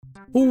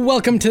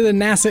Welcome to the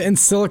NASA in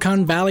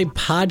Silicon Valley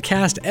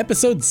podcast,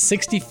 episode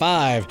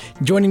 65.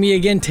 Joining me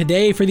again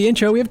today for the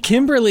intro, we have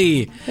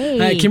Kimberly.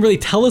 Hey. Kimberly,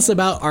 tell us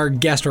about our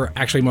guest, or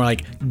actually more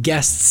like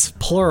guests,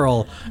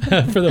 plural,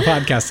 for the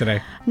podcast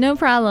today. No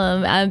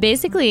problem.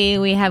 Basically,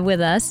 we have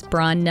with us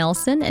Bron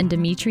Nelson and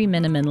Dimitris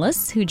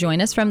Menemenlis, who join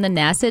us from the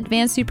NASA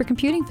Advanced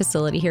Supercomputing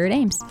Facility here at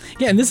Ames.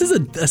 Yeah, and this is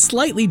a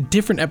slightly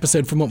different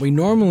episode from what we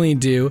normally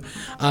do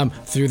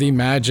through the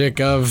magic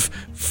of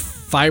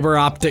fiber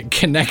optic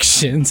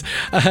connections.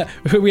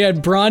 We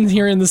had Bron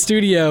here in the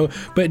studio,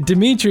 but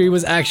Dimitri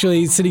was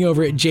actually sitting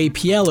over at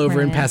JPL over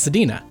in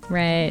Pasadena.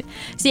 Right.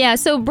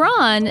 So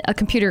Bron, a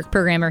computer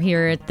programmer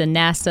here at the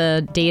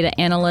NASA Data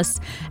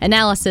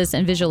Analysis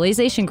and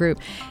Visualization Group,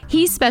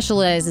 he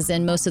specializes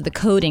in most of the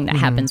coding that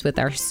happens with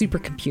our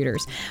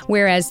supercomputers.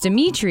 Whereas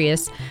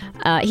Dimitris,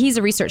 he's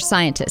a research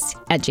scientist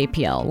at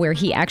JPL, where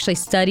he actually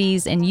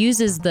studies and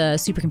uses the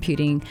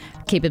supercomputing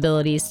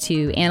capabilities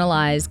to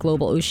analyze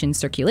global ocean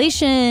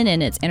circulation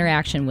and its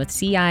interaction with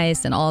sea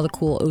ice and all the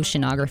cool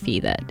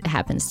oceanography that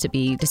happens to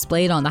be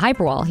displayed on the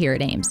hyperwall here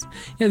at Ames.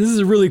 Yeah, this is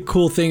a really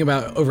cool thing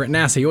about over at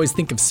NASA. You always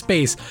think of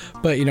space,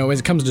 but when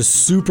it comes to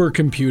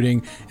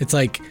supercomputing, it's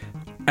like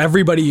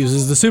everybody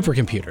uses the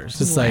supercomputers.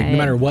 It's like no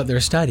matter what they're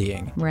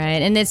studying.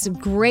 Right. And it's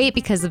great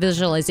because the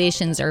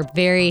visualizations are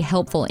very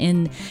helpful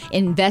in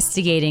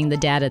investigating the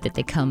data that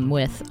they come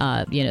with,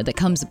 that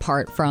comes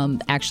apart from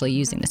actually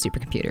using the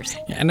supercomputers.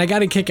 Yeah, and I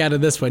got a kick out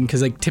of this one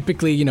because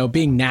typically,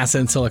 being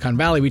NASA in Silicon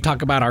Valley, we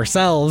talk about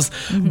ourselves,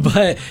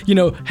 but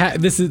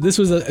this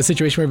was a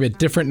situation where we have a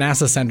different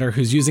NASA center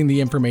who's using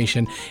the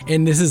information,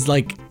 and this is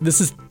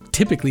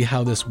typically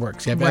how this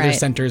works. You have other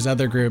centers,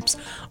 other groups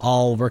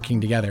all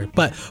working together.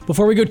 But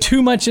before we go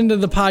too much into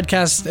the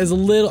podcast,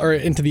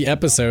 into the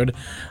episode,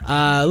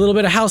 a little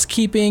bit of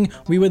housekeeping.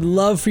 We would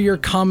love for your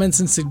comments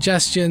and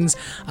suggestions.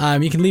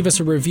 You can leave us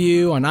a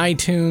review on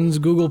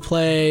iTunes, Google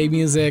Play,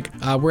 Music,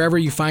 wherever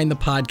you find the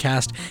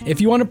podcast. If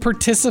you want to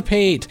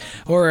participate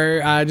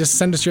or just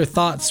send us your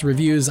thoughts,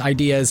 reviews,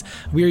 ideas,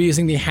 we are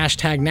using the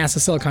hashtag NASA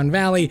Silicon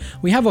Valley.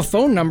 We have a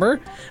phone number,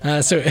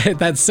 so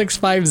that's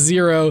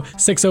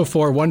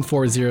 650-604-1400.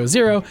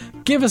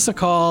 Give us a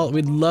call.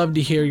 We'd love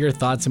to hear your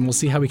thoughts, and we'll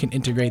see how we can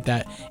integrate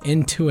that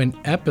into an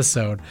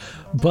episode.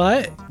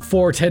 But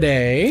for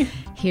today,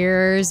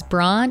 here's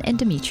Bron and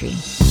Dimitri.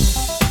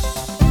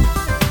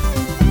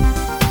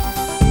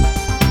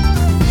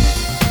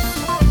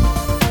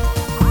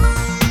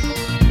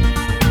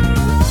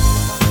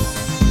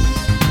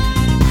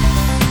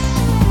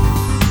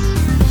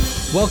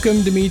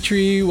 Welcome,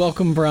 Dimitri.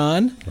 Welcome,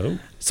 Bron. Hello.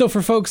 So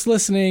for folks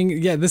listening,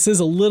 this is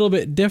a little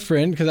bit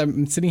different because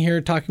I'm sitting here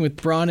talking with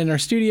Bron in our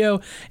studio,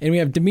 and we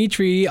have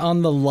Dimitri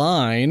on the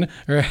line,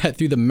 or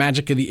through the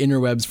magic of the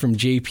interwebs from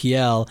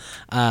JPL,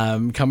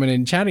 coming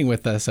and chatting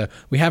with us. So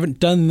we haven't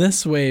done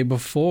this way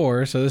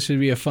before, so this should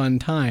be a fun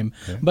time.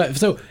 Okay. But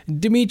so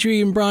Dimitri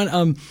and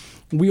Bron,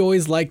 we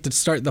always like to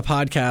start the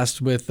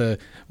podcast with the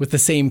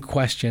same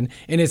question,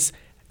 and it's,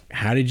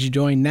 how did you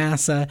join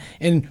NASA?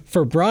 And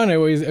for Bron, I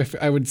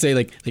would say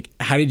like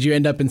how did you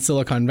end up in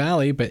Silicon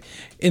Valley? But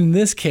in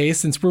this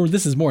case, since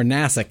this is more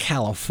NASA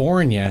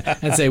California,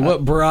 I'd say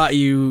what brought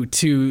you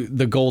to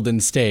the Golden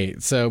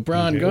State? So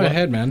Bron, go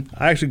ahead, man.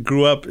 I actually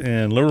grew up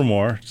in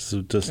Livermore, just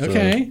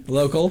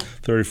local,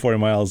 30, 40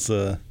 miles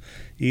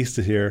east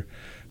of here.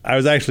 I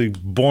was actually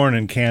born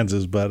in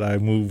Kansas, but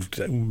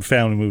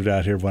family moved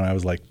out here when I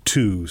was like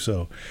 2,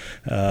 so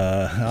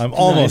I'm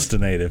almost a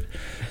native.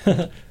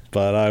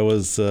 But I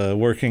was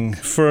working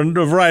for a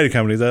variety of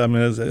companies.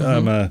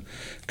 I'm a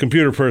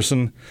computer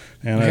person,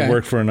 and I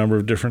worked for a number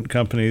of different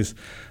companies.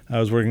 I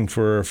was working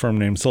for a firm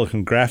named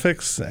Silicon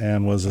Graphics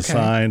and was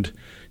assigned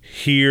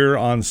here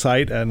on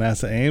site at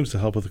NASA Ames to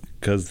help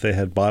because they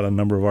had bought a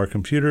number of our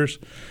computers.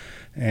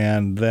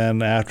 And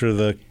then after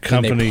the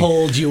company... And they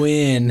pulled you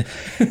in.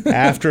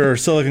 After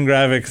Silicon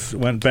Graphics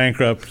went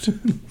bankrupt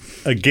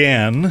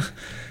again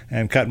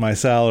and cut my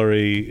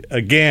salary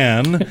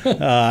again,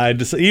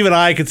 even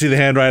I could see the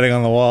handwriting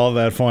on the wall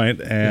at that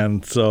point,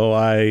 and so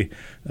I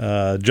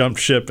jumped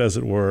ship, as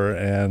it were,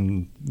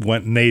 and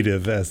went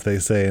native, as they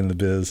say in the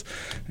biz,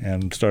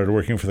 and started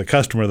working for the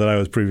customer that I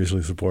was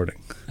previously supporting.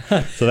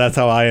 So that's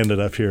how I ended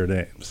up here at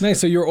Ames. Nice.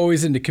 So you're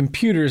always into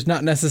computers,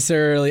 not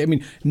necessarily. I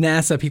mean,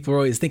 NASA people are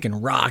always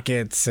thinking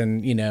rockets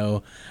and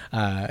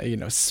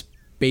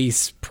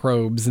space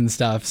probes and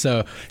stuff.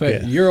 So,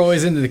 but you're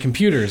always into the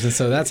computers, and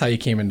so that's how you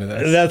came into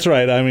this. That's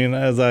right. I mean,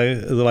 as I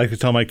like to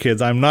tell my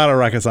kids, I'm not a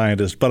rocket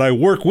scientist, but I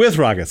work with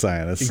rocket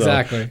scientists.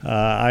 Exactly. So,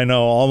 I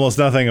know almost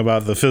nothing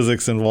about the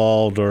physics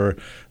involved,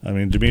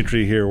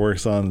 Dimitri here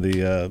works on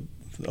the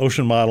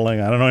ocean modeling.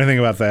 I don't know anything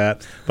about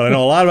that, but I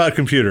know a lot about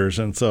computers,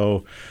 and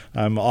so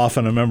I'm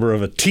often a member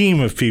of a team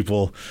of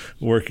people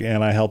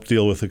and I help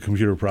deal with the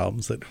computer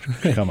problems that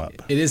come up.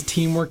 It is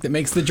teamwork that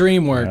makes the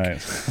dream work.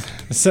 Right.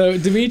 So,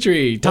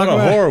 Dimitri, talk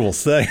about a horrible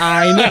thing.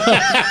 I know.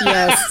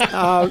 Yes.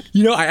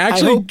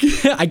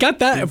 I got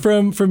that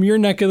from your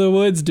neck of the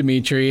woods,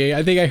 Dimitri.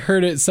 I think I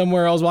heard it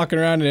somewhere. I was walking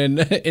around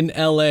in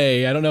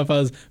L.A. I don't know if I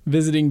was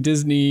visiting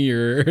Disney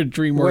or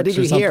DreamWorks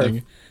or something.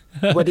 Hear?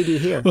 What did you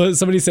hear? Well,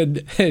 somebody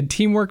said,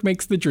 teamwork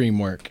makes the dream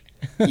work.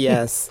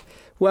 Yes.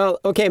 Well,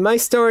 okay, my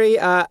story,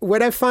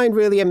 what I find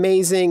really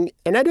amazing,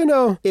 and I don't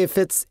know if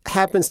it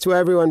happens to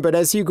everyone, but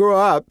as you grow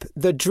up,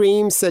 the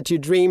dreams that you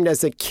dreamed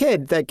as a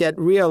kid that get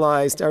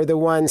realized are the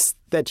ones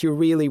that you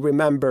really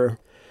remember.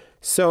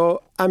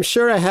 So I'm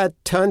sure I had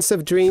tons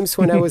of dreams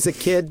when I was a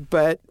kid,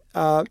 but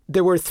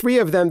there were 3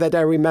 of them that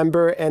I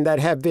remember and that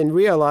have been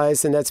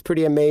realized, and that's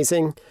pretty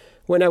amazing.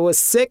 When I was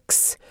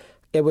 6,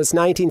 it was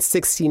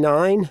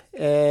 1969,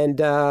 and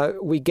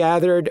we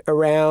gathered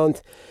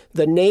around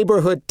the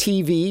neighborhood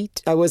TV.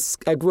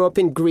 I grew up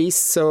in Greece,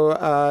 so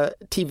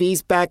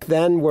TVs back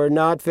then were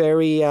not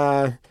very,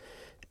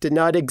 did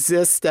not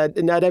exist.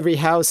 Not every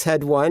house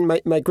had one.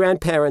 My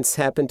grandparents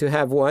happened to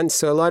have one,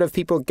 so a lot of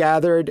people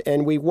gathered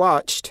and we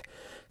watched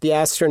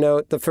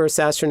the first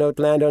astronaut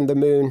land on the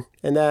moon,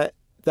 and that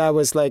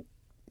was like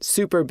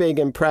super big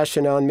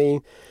impression on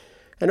me.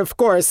 And of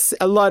course,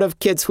 a lot of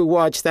kids who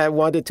watched that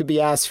wanted to be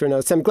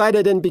astronauts. I'm glad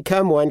I didn't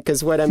become one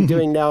because what I'm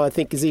doing now I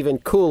think is even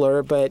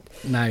cooler. But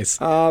nice.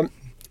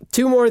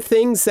 2 more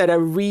things that I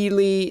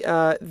really,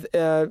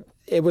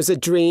 it was a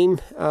dream,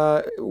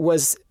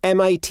 was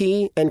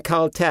MIT and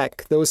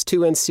Caltech. Those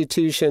 2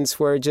 institutions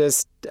were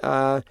just,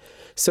 so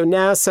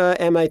NASA,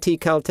 MIT,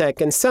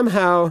 Caltech. And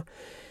somehow,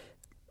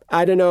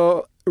 I don't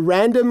know,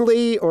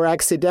 randomly or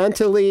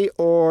accidentally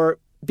or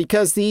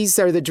because these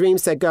are the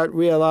dreams that got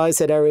realized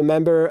that I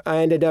remember, I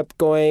ended up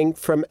going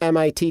from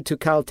MIT to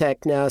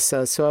Caltech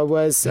NASA. So I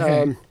was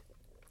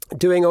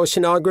doing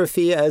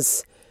oceanography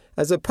as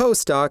a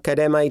postdoc at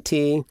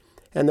MIT,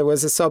 and there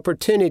was this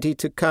opportunity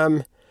to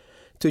come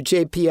to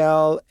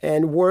JPL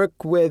and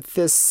work with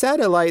this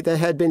satellite that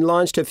had been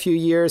launched a few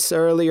years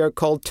earlier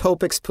called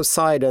Topex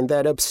Poseidon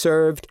that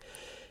observed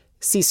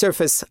sea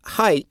surface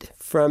height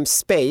from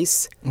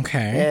space. Okay.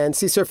 And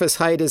sea surface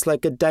height is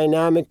like a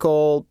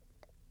dynamical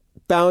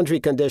boundary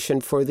condition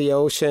for the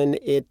ocean.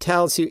 It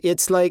tells you,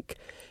 it's like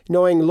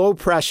knowing low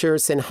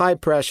pressures and high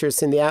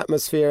pressures in the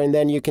atmosphere, and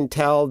then you can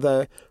tell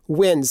the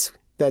winds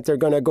that they're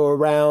going to go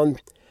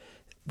around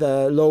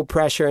the low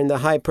pressure and the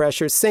high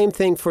pressure. Same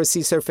thing for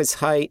sea surface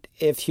height.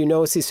 If you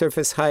know sea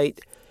surface height,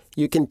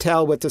 you can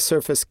tell what the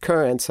surface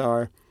currents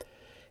are.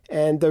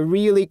 And the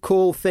really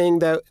cool thing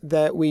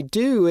that we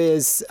do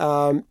is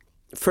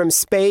from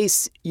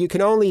space, you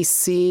can only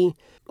see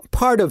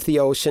part of the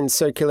ocean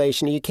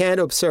circulation. You can't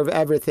observe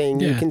everything.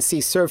 Yeah. You can see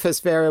surface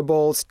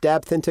variables,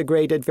 depth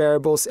integrated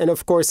variables, and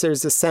of course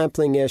there's a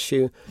sampling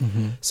issue.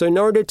 Mm-hmm. So in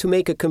order to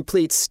make a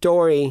complete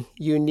story,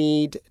 you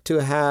need to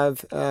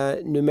have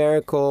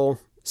numerical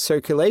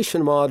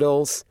circulation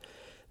models.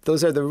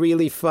 Those are the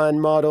really fun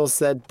models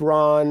that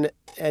Bron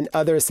and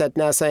others at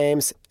NASA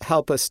Ames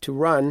help us to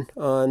run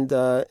on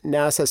the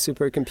NASA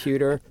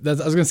supercomputer. I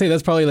was going to say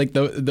that's probably like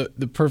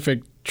the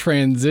perfect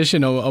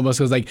transition almost,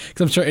 because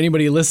I'm sure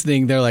anybody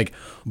listening, they're like,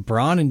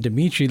 Bron and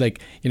Dimitri, like,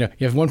 you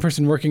have one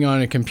person working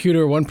on a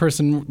computer, one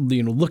person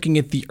looking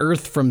at the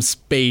Earth from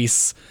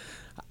space.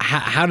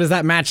 How does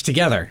that match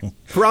together?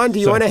 Bron, do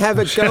you want to have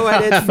a go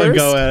at it first? Have a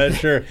go at it,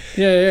 sure.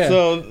 Yeah.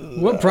 So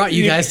what brought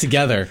you guys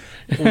together?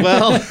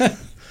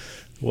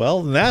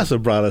 Well,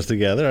 NASA brought us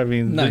together. I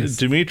mean, nice.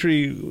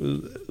 Dimitri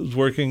was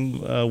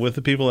working with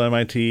the people at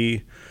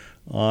MIT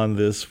on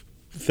this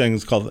thing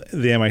called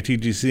the MIT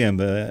GCM,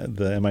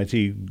 the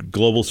MIT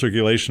Global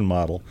Circulation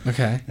Model.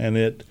 Okay. And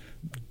it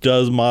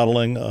does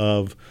modeling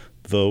of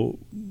the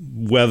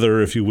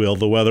weather, if you will,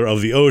 the weather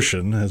of the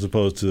ocean as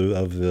opposed to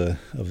of the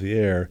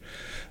air.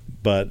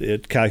 But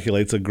it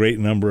calculates a great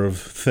number of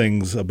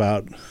things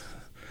about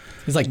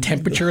it's like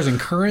temperatures and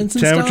currents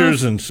and temperatures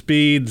stuff? and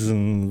speeds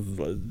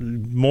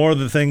and more of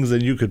the things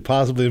than you could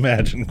possibly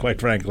imagine, quite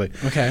frankly.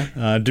 Okay.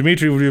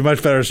 Dimitri would be a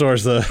much better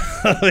source of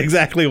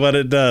exactly what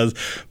it does.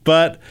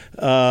 But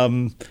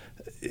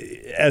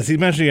as he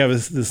mentioned, you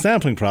have the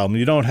sampling problem.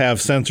 You don't have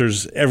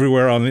sensors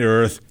everywhere on the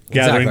Earth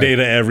gathering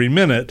data every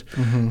minute.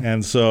 Mm-hmm.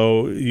 And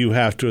so you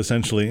have to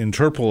essentially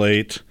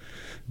interpolate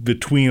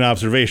between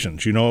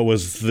observations. It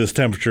was this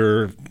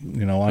temperature,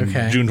 on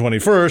June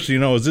 21st.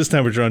 It was this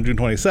temperature on June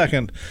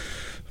 22nd.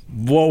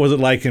 What was it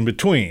like in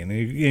between?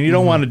 And you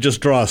don't want to just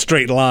draw a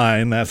straight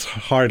line. That's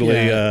hardly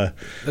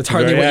that's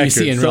hardly what accurate. You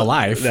see in real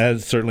life.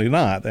 That's certainly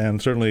not,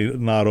 and certainly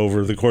not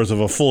over the course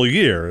of a full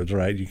year.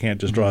 Right? You can't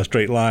just draw a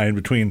straight line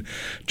between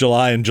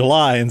July and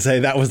July and say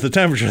that was the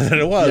temperature that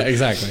it was. Yeah,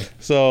 exactly.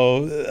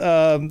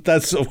 So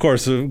that's, of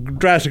course, a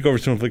drastic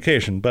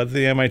oversimplification. But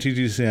the MIT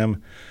GCM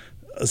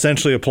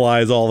essentially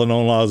applies all the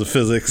known laws of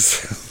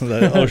physics,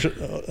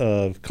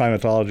 the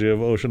climatology, of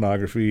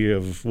oceanography,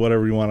 of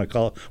whatever you want to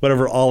call it,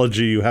 whatever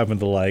ology you happen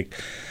to like,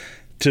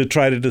 to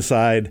try to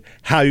decide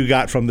how you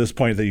got from this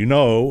point that you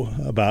know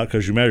about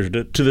because you measured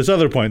it to this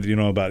other point that you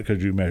know about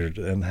because you measured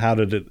it, and how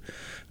did it,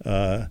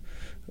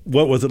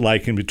 what was it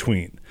like in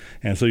between?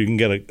 And so you can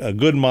get a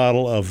good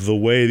model of the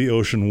way the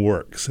ocean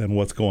works and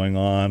what's going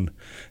on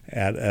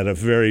at a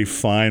very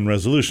fine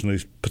resolution, at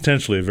least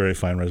potentially a very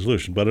fine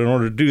resolution. But in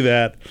order to do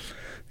that,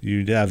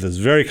 you have this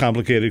very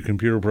complicated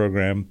computer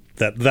program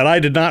that I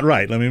did not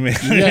write. Let me make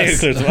it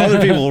clear. Some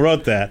other people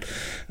wrote that.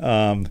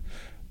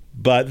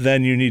 but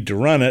then you need to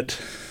run it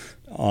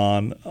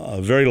on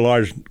a very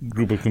large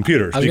group of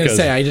computers. I was going to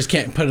say, I just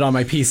can't put it on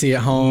my PC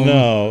at home.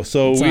 No.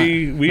 So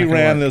we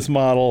ran this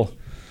model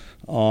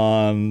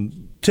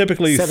on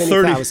typically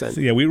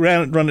 70,000. Yeah, we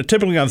run it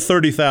typically on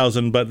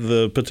 30,000, but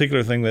the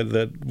particular thing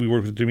that we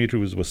worked with Dimitri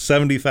was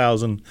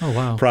 70,000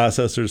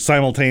 processors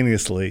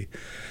simultaneously.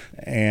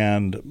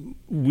 And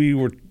we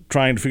were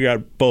trying to figure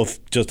out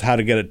both just how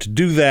to get it to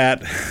do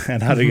that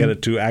and how to get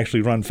it to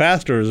actually run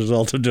faster as a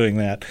result of doing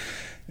that.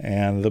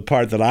 And the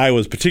part that I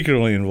was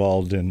particularly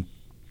involved in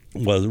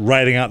was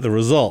writing out the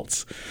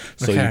results.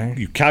 So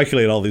you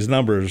calculate all these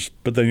numbers,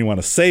 but then you want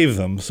to save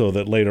them so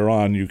that later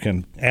on you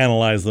can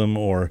analyze them,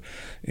 or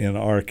in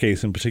our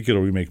case in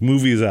particular, we make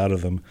movies out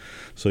of them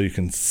so you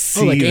can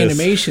see like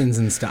animations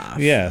and stuff.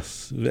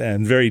 Yes,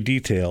 and very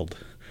detailed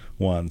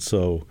ones.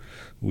 So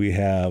we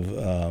have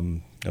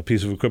a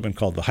piece of equipment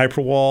called the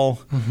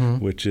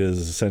Hyperwall, which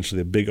is essentially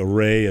a big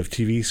array of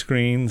TV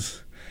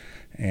screens,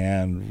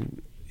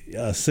 and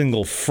a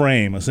single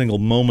frame, a single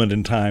moment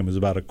in time is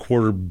about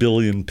 250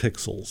 million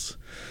pixels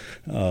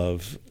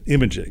of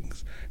imaging.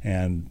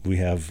 And we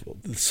have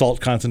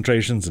salt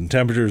concentrations and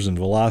temperatures and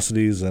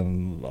velocities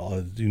and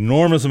an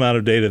enormous amount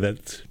of data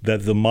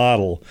that the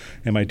model,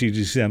 MIT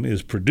GCM,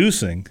 is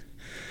producing.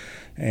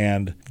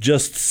 And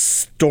just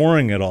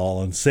storing it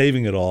all and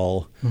saving it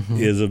all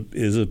is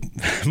a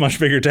much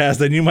bigger task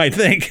than you might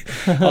think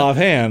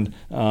offhand.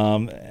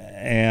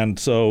 And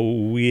so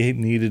we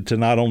needed to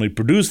not only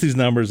produce these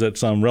numbers at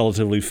some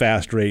relatively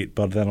fast rate,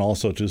 but then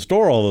also to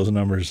store all those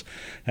numbers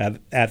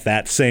at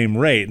that same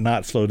rate,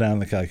 not slow down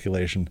the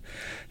calculation.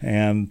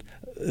 And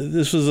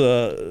this was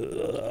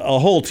a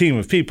whole team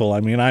of people. I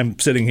mean, I'm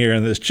sitting here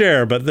in this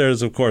chair, but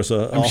there's, of course,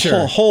 a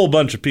whole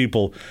bunch of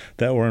people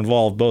that were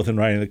involved both in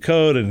writing the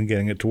code and in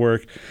getting it to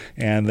work,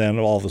 and then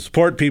all the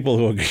support people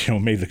who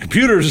made the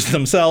computers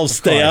themselves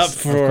stay up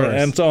for,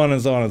 and so on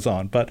and so on and so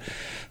on. But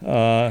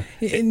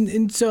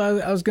and so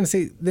I was going to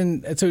say,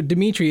 then, so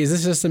Dimitri, is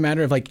this just a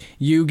matter of like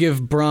you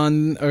give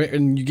Bron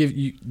and you give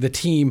the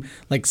team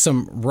like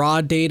some raw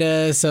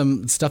data,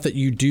 some stuff that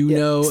you do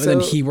know, and then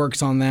he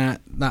works on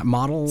that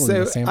model?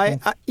 So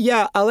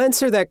I'll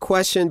answer that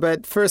question,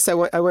 but first I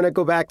want to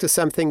go back to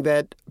something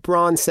that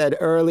Bron said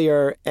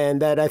earlier,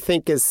 and that I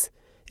think is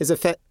a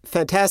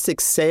fantastic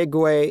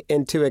segue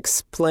into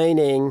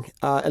explaining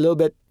a little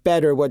bit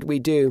better what we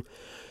do.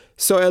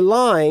 So a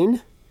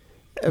line,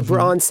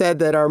 Bron said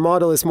that our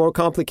model is more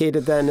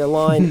complicated than a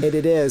line, and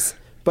it is.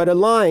 But a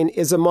line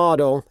is a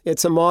model.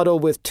 It's a model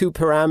with two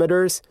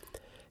parameters.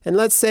 And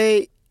let's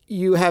say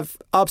you have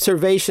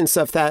observations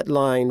of that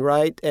line,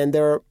 right? And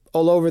they're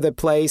all over the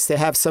place. They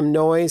have some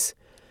noise.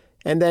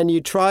 And then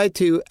you try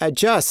to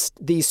adjust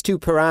these two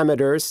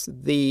parameters,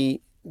 the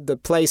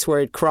place where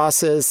it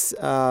crosses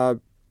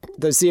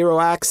the zero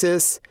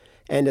axis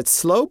and its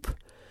slope.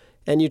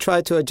 And you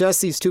try to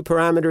adjust these two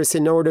parameters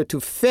in order to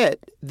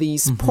fit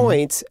these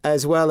points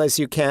as well as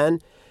you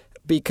can,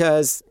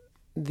 because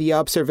the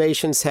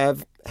observations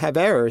have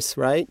errors,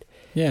 right?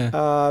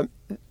 Yeah.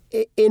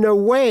 In a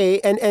way,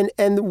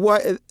 and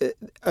what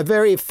a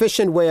very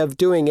efficient way of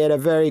doing it, a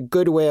very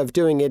good way of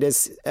doing it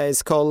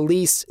is called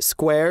least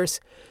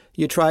squares.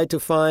 You try to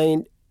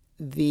find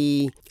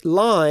the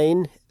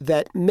line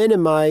that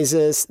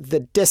minimizes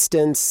the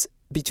distance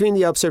between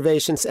the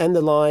observations and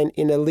the line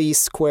in a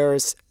least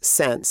squares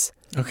sense.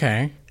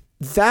 Okay.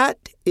 That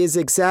is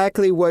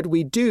exactly what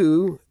we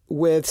do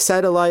with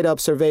satellite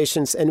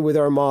observations and with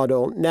our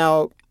model.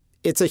 Now,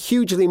 it's a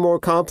hugely more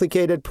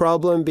complicated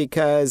problem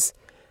because,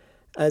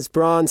 as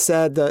Bron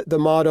said, the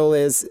model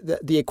is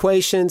the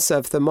equations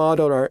of the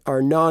model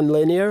are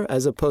nonlinear,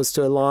 as opposed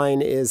to a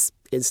line is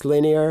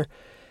linear.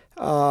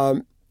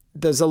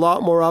 There's a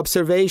lot more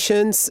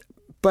observations,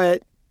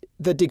 but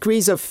the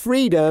degrees of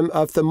freedom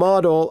of the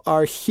model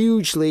are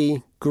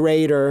hugely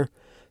greater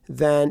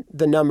than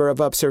the number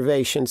of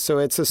observations. So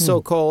it's a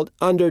so-called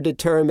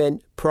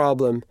underdetermined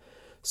problem.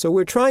 So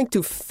we're trying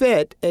to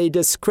fit a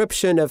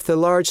description of the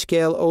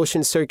large-scale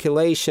ocean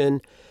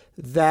circulation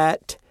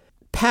that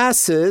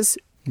passes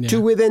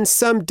to within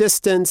some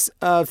distance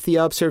of the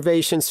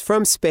observations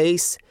from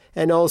space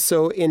and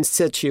also in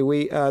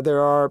situ.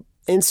 There are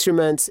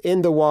instruments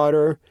in the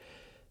water,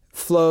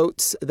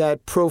 floats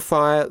that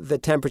profile the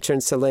temperature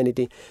and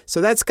salinity.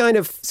 So that's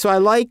so I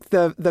like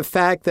the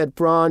fact that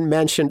Bron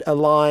mentioned a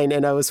line,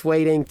 and I was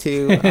waiting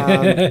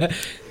to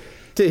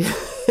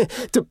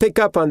to pick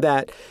up on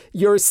that.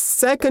 Your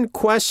second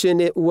question,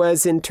 it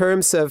was in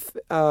terms of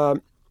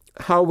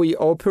how we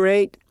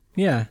operate.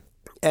 Yeah.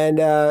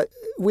 And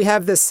we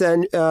have this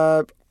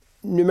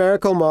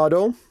numerical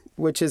model,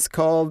 which is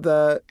called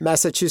the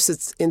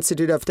Massachusetts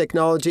Institute of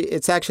Technology.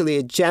 It's actually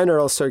a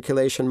general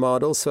circulation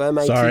model, so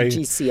MIT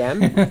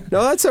GCM.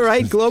 No, that's all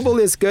right. Global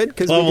is good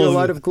because we do a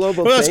lot of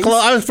global things.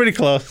 I was pretty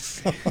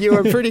close. You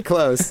were pretty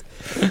close.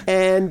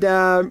 And,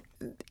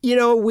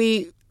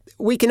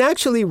 we can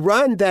actually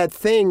run that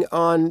thing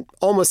on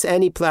almost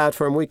any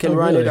platform. We can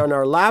run it on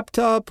our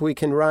laptop. We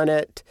can run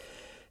it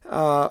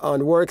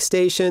on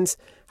workstations.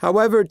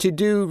 However, to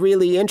do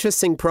really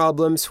interesting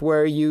problems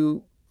where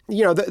you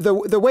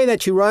the way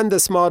that you run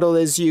this model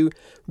is you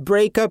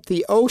break up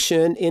the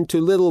ocean into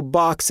little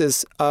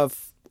boxes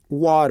of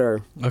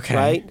water,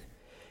 right?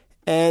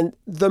 And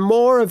the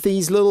more of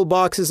these little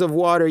boxes of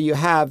water you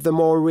have, the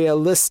more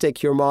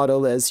realistic your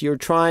model is. You're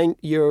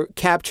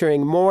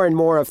capturing more and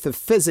more of the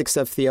physics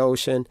of the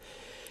ocean.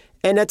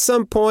 And at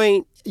some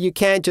point, you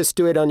can't just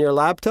do it on your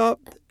laptop.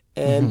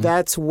 And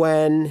that's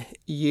when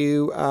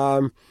you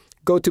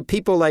go to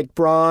people like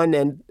Bron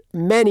and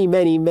many,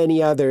 many,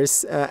 many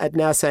others at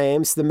NASA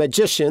Ames, the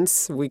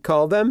magicians, we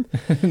call them,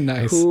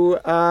 nice. Who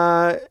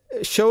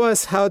show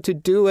us how to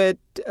do it,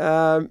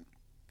 how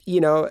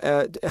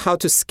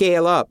to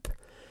scale up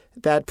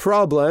that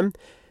problem.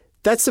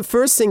 That's the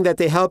first thing that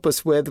they help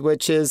us with,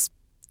 which is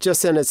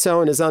just on its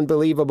own is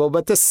unbelievable.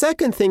 But the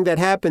second thing that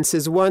happens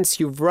is once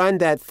you've run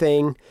that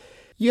thing,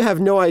 you have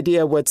no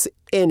idea what's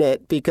in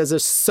it because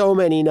there's so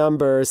many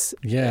numbers.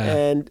 Yeah.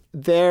 And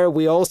there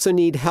we also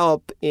need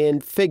help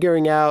in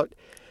figuring out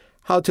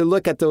how to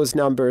look at those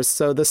numbers.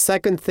 So the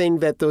second thing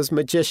that those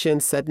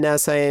magicians at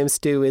NASA Ames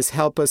do is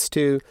help us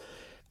to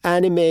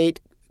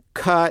animate,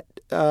 cut,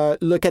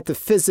 look at the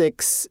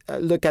physics,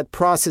 look at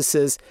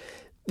processes.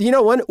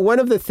 One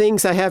of the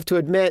things I have to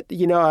admit,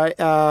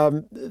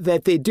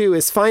 that they do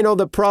is find all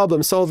the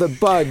problems, all the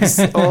bugs,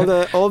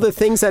 all the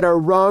things that are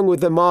wrong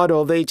with the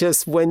model. They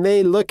just, when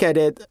they look at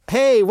it,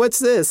 hey, what's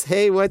this?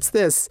 Hey, what's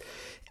this?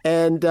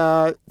 And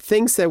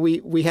things that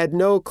we had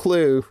no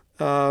clue.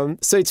 So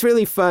it's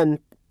really fun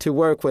to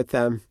work with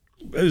them.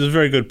 It was a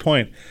very good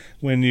point.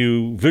 When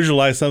you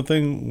visualize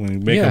something, when you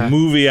make a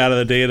movie out of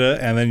the data,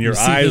 and then your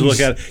eyes look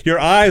at it, your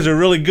eyes are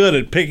really good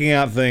at picking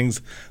out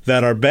things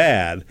that are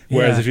bad.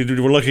 Whereas if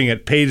you were looking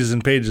at pages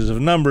and pages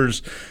of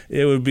numbers,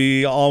 it would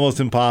be almost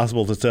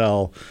impossible to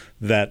tell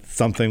that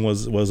something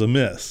was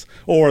amiss,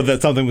 or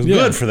that something was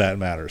good for that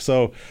matter.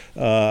 So,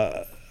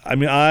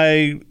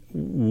 I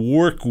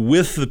work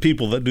with the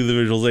people that do the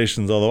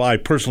visualizations, although I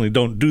personally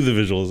don't do the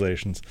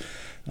visualizations.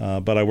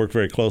 But I work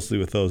very closely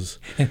with those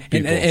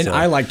people. And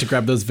I like to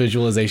grab those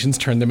visualizations,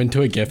 turn them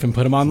into a GIF, and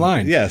put them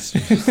online. Yes.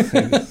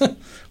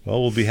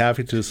 Well, we'll be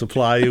happy to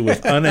supply you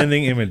with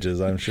unending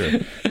images, I'm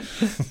sure.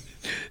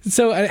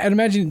 So I'd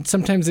imagine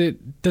sometimes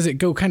does it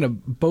go kind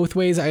of both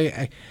ways?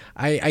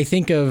 I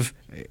think of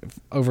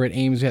over at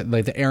Ames,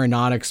 like the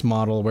aeronautics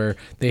model where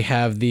they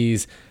have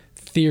these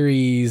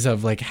theories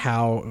of like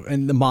how,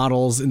 and the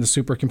models in the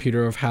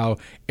supercomputer of how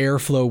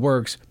airflow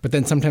works, but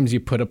then sometimes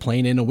you put a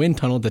plane in a wind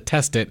tunnel to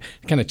test it,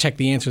 kind of check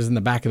the answers in the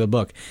back of the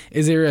book.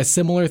 Is there a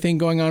similar thing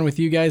going on with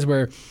you guys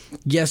where,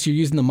 yes, you're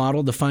using the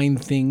model to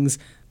find things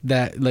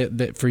that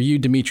for you,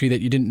 Dimitri,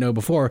 that you didn't know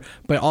before,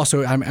 but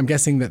also I'm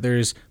guessing that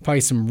there's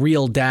probably some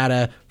real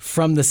data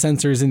from the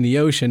sensors in the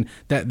ocean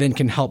that then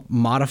can help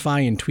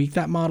modify and tweak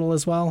that model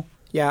as well?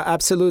 Yeah,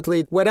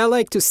 absolutely. What I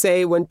like to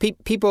say when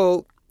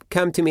people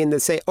come to me and they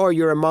say, oh,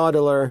 you're a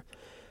modeler.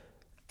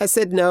 I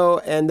said no,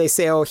 and they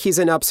say, oh, he's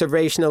an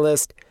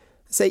observationalist.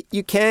 I say,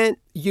 you can't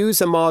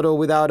use a model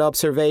without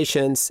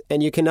observations,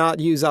 and you cannot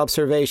use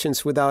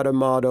observations without a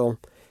model.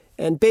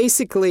 And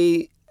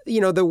basically,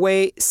 the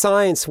way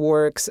science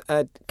works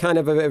at kind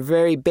of a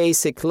very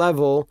basic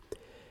level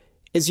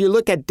is you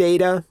look at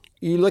data,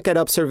 you look at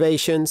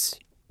observations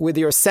with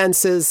your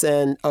senses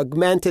and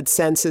augmented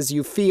senses,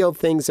 you feel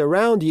things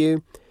around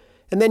you,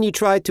 and then you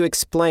try to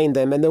explain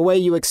them. And the way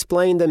you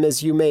explain them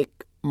is you make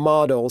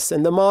models.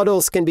 And the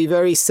models can be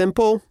very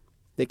simple.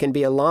 They can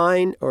be a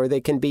line, or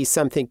they can be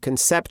something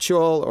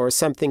conceptual or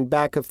something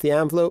back of the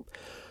envelope,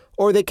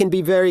 or they can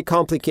be very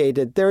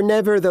complicated. They're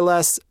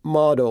nevertheless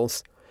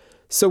models.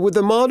 So with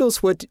the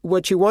models,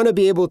 what you want to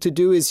be able to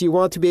do is you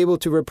want to be able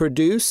to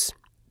reproduce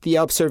the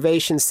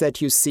observations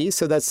that you see.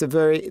 So that's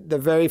the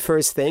very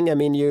first thing. I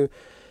mean, you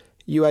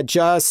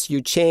adjust,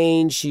 you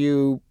change,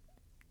 you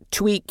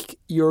tweak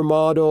your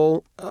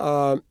model,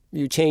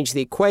 you change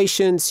the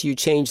equations, you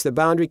change the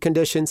boundary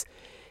conditions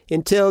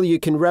until you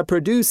can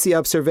reproduce the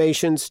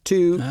observations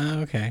to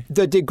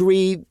the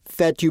degree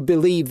that you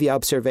believe the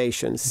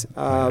observations.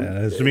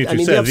 As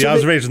Dimitri said, the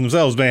observations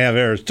themselves may have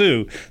errors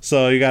too,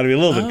 so you got to be a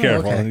little bit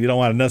careful. Okay. You don't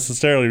want to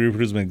necessarily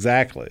reproduce them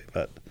exactly.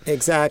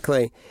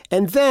 Exactly.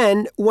 And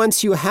then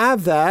once you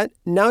have that,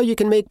 now you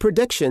can make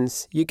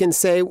predictions. You can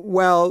say,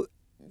 well,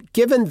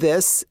 given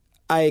this,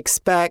 I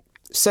expect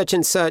such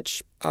and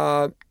such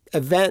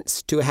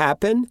events to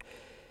happen,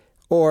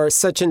 or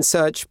such and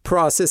such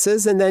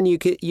processes, and then you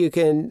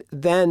can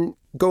then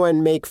go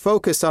and make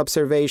focused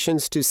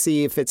observations to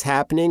see if it's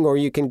happening, or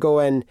you can go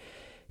and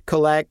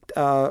collect,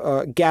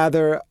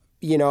 gather,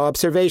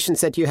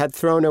 observations that you had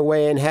thrown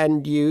away and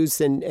hadn't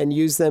used, and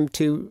use them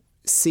to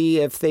see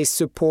if they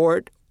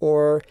support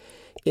or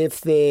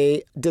if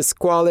they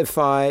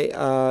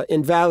disqualify,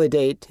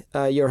 invalidate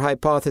your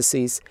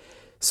hypotheses.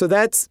 So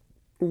that's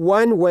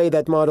one way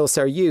that models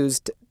are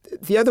used.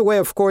 The other way,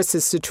 of course,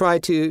 is to try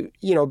to,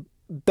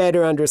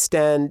 better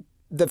understand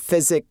the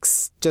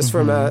physics just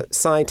from a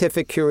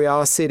scientific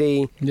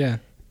curiosity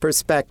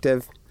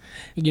perspective.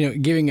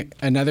 Giving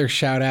another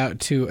shout out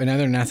to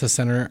another NASA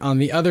center on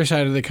the other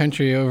side of the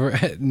country over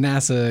at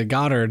NASA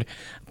Goddard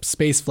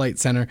Space Flight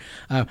Center.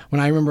 When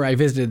I remember I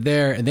visited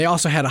there, and they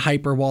also had a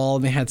hyperwall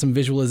and they had some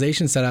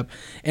visualization set up.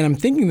 And I'm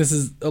thinking this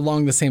is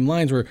along the same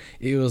lines where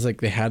it was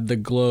like they had the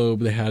globe,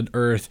 they had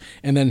Earth,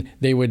 and then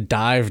they would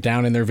dive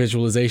down in their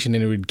visualization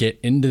and it would get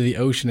into the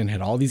ocean and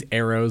had all these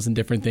arrows and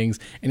different things.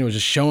 And it was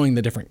just showing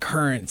the different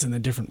currents and the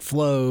different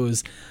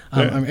flows.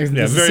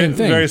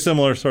 Very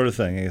similar sort of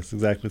thing. It's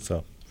exactly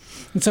so.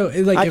 And so,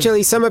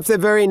 actually, some of the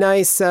very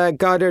nice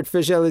Goddard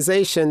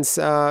visualizations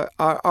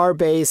are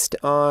based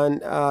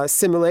on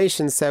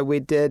simulations that we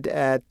did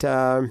at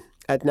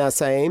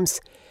NASA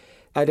Ames.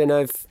 I don't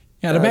know if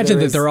I'd imagine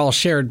that they're all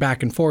shared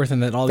back and forth,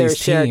 and that all these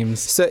teams.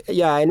 So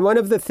and one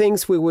of the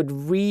things we would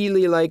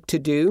really like to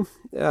do,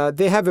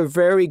 they have a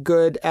very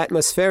good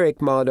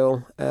atmospheric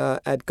model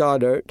at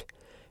Goddard,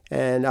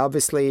 and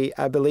obviously,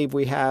 I believe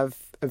we have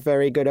a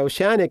very good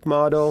oceanic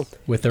model.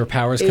 With their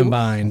powers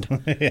combined.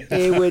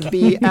 It would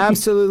be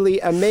absolutely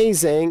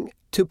amazing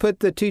to put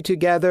the two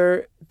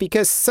together,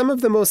 because some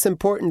of the most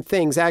important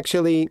things,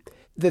 actually,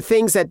 the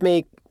things that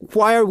make,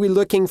 why are we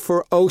looking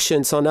for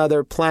oceans on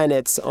other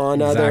planets,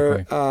 on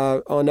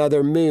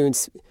other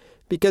moons?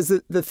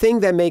 Because the thing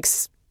that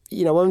makes,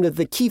 one of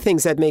the key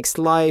things that makes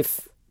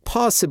life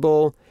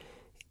possible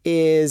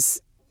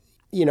is,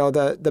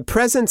 the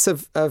presence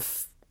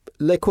of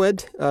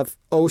liquid, of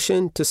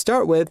ocean to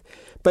start with.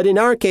 But in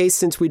our case,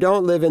 since we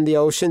don't live in the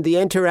ocean, the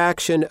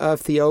interaction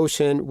of the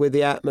ocean with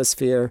the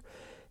atmosphere.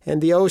 And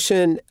the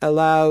ocean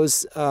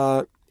allows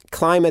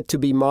climate to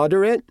be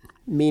moderate,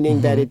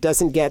 meaning that it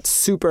doesn't get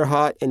super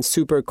hot and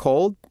super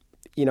cold.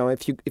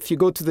 If you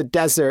go to the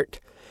desert,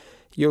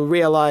 you'll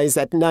realize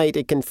at night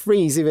it can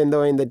freeze, even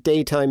though in the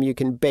daytime you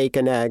can bake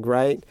an egg,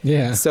 right?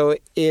 Yeah. So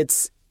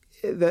it's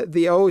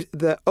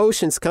the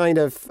oceans kind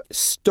of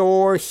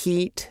store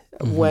heat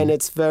when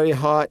it's very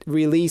hot,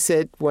 release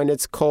it when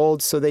it's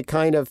cold. So they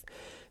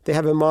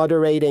have a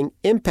moderating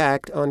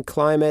impact on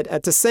climate.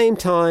 At the same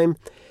time,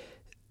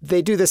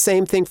 they do the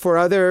same thing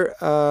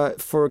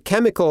for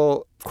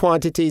chemical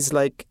quantities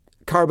like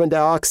carbon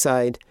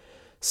dioxide.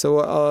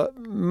 So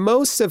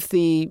most of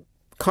the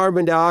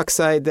carbon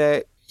dioxide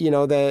that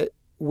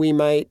we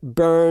might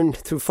burn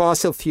through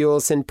fossil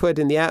fuels and put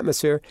in the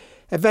atmosphere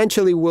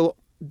eventually will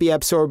be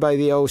absorbed by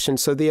the ocean.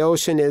 So the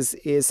ocean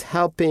is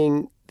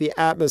helping the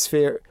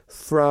atmosphere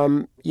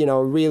from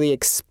really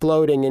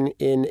exploding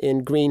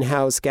in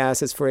greenhouse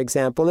gases, for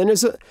example. And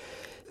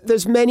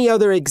there's many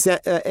other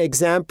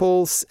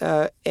examples,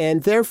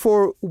 and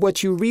therefore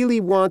what you really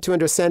want to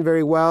understand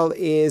very well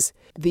is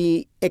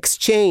the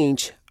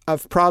exchange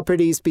of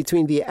properties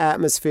between the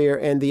atmosphere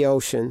and the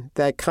ocean.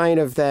 And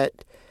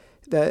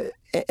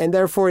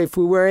therefore, if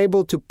we were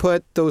able to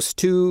put those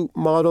two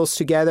models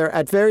together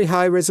at very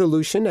high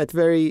resolution,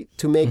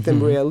 to make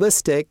them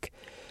realistic,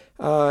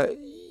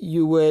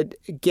 you would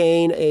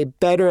gain a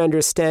better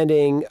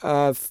understanding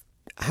of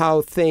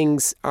how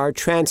things are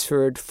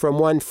transferred from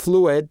one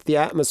fluid, the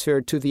atmosphere,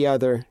 to the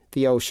other,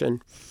 the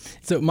ocean.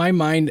 So my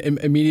mind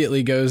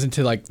immediately goes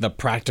into the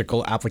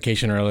practical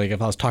application, or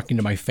if I was talking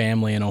to my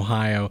family in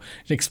Ohio,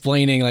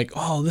 explaining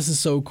oh, this is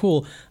so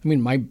cool. I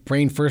mean, my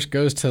brain first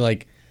goes to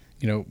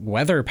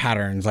weather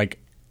patterns, like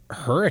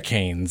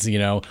hurricanes,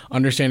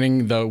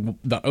 understanding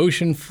the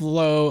ocean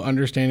flow,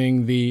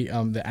 understanding the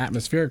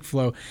atmospheric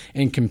flow,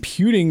 and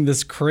computing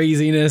this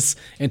craziness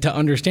and to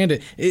understand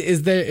it.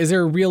 Is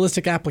there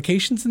realistic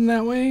applications in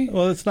that way?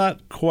 Well, it's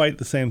not quite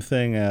the same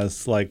thing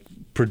as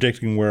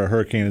predicting where a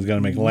hurricane is going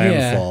to make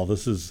landfall.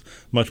 This is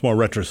much more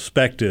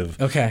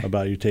retrospective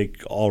about you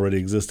take already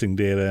existing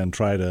data and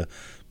try to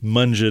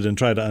munge it and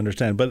try to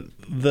understand. But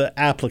the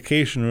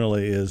application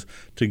really is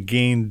to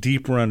gain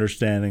deeper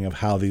understanding of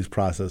how these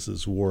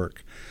processes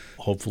work.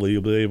 Hopefully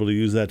you'll be able to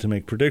use that to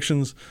make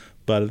predictions,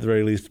 but at the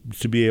very least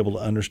to be able to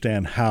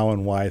understand how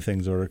and why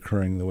things are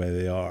occurring the way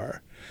they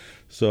are.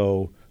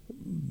 So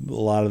a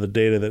lot of the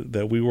data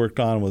that we worked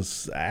on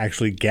was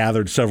actually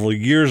gathered several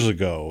years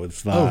ago.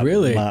 It's not,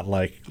 not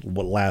like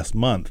last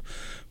month,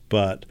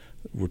 but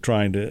we're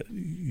trying to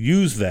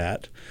use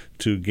that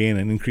to gain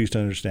an increased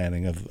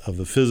understanding of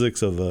the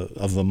physics of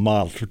the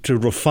model, to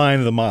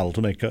refine the model,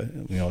 to make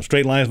a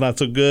straight line is not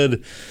so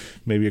good,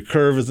 maybe a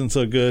curve isn't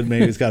so good,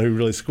 maybe it's got to be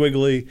really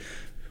squiggly.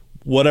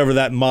 Whatever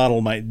that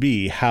model might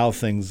be, how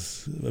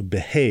things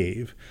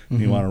behave,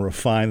 you want to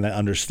refine the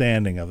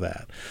understanding of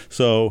that.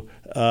 So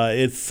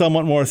it's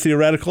somewhat more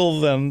theoretical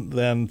than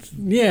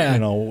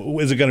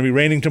is it going to be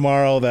raining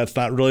tomorrow? That's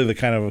not really the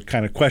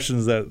kind of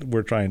questions that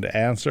we're trying to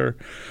answer.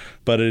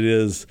 But it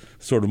is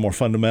sort of more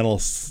fundamental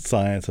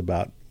science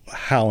about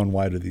how and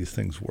why do these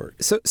things work.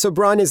 So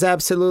Bron is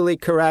absolutely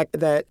correct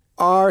that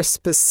our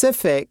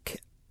specific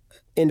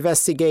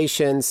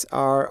investigations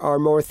are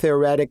more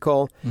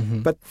theoretical,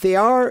 but they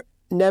are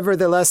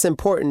nevertheless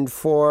important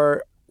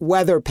for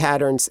weather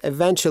patterns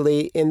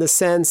eventually, in the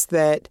sense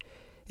that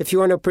if you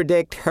want to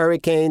predict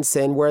hurricanes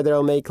and where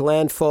they'll make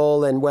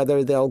landfall and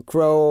whether they'll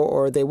grow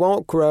or they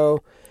won't grow,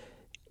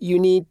 you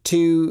need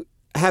to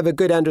have a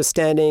good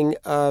understanding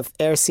of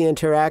air-sea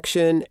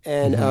interaction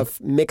and of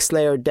mixed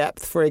layer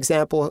depth, for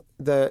example,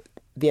 the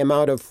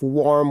amount of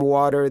warm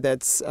water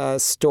that's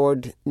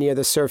stored near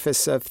the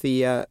surface of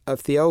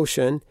the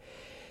ocean.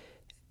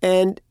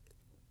 And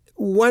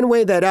one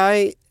way that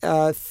I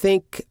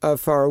think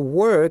of our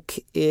work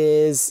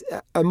is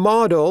a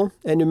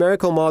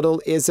numerical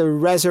model is a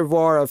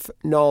reservoir of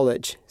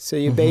knowledge. So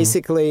you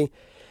basically,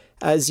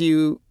 as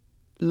you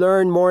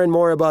learn more and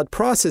more about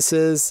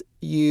processes,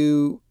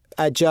 you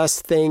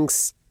adjust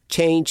things,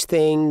 change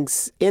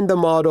things in the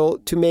model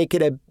to make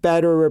it a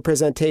better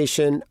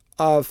representation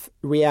of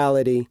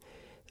reality.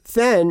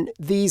 Then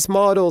these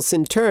models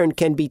in turn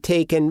can be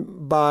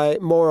taken by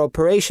more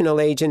operational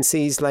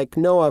agencies like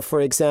NOAA, for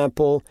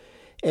example,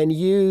 and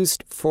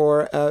used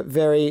for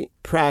very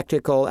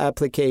practical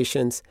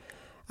applications.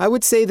 I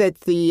would say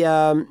that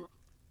the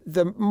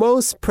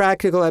most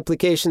practical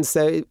applications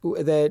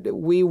that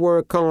we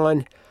work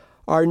on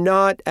are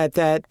not at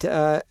that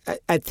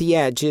at the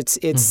edge. It's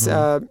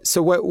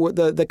so what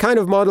the kind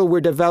of model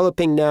we're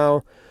developing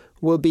now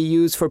will be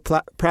used for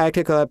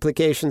practical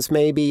applications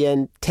maybe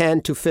in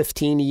 10 to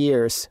 15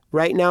 years.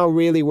 Right now,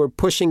 really, we're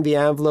pushing the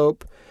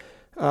envelope.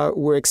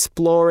 We're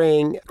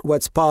exploring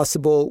what's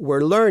possible.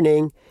 We're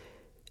learning.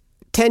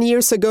 10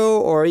 years ago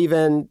or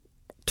even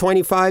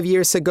 25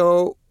 years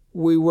ago,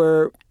 we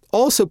were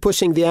also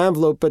pushing the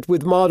envelope, but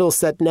with models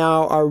that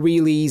now are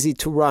really easy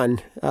to run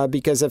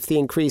because of the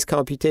increased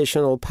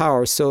computational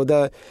power. So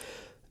the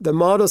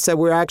models that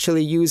we're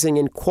actually using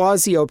in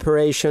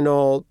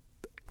quasi-operational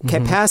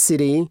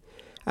capacity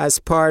as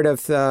part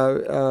of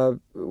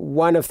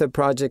one of the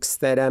projects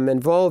that I'm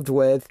involved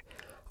with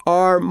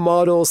are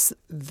models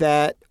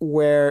that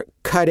were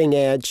cutting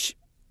edge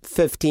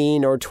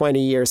 15 or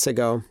 20 years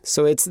ago.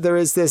 So there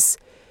is this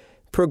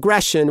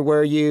progression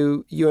where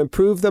you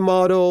improve the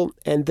model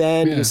and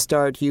then you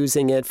start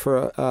using it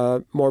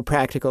for more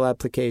practical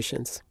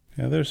applications.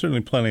 Yeah, there's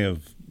certainly plenty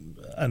of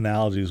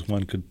analogies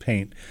one could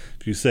paint.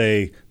 If you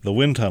say the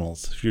wind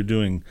tunnels, if you're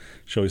doing,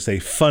 shall we say,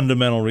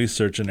 fundamental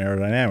research in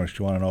aerodynamics,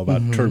 you want to know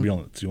about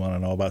turbulence, you want to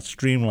know about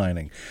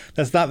streamlining.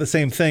 That's not the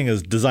same thing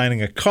as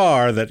designing a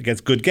car that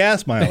gets good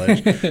gas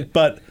mileage,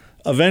 but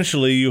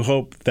eventually you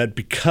hope that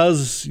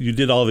because you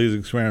did all these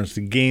experiments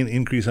to gain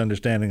increased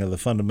understanding of the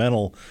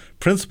fundamental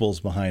principles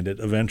behind it,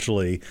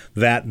 eventually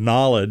that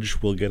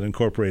knowledge will get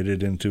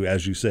incorporated into,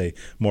 as you say,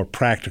 more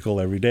practical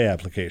everyday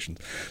applications.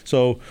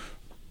 So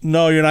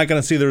no, you're not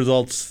going to see the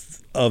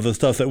results of the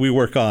stuff that we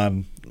work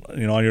on,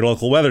 on your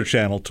local weather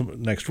channel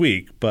next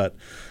week, but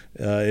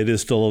it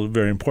is still a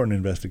very important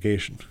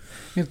investigation.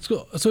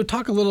 So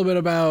talk a little bit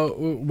about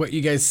what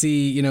you guys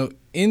see,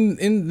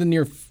 in the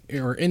near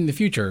or in the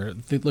future,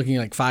 looking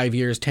like 5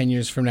 years, 10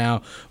 years from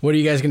now. What are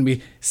you guys going to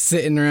be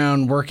sitting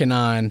around working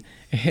on?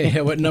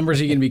 What numbers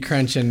are you going to be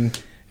crunching?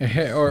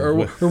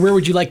 Or where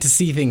would you like to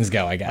see things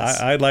go, I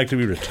guess? I'd like to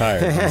be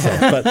retired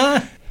myself,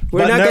 but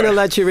we're not going to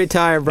let you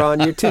retire, Bron.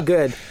 You're too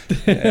good.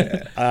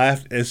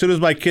 As soon as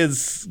my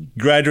kids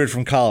graduate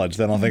from college,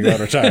 then I'll think about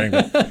retiring.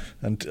 But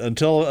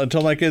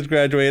until my kids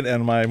graduate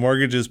and my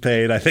mortgage is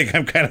paid, I think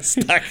I'm kind of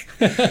stuck.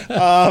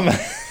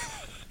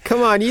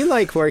 Come on, you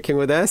like working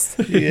with us.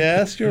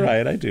 Yes, you're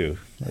right. I do.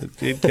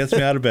 It gets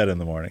me out of bed in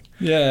the morning.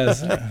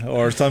 Yes.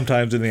 Or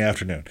sometimes in the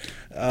afternoon.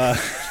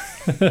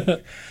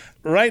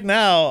 Right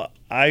now,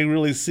 I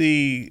really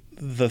see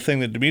the thing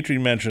that Dimitri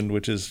mentioned,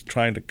 which is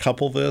trying to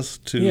couple this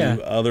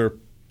to other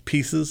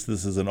pieces.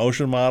 This is an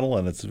ocean model,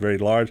 and it's very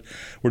large.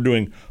 We're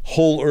doing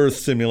whole Earth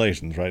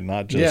simulations, right?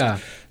 Not just... Yeah.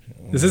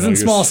 This isn't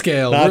small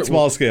scale. Not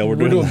small scale. We're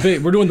doing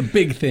big. We're doing the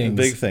big things.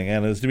 The big thing.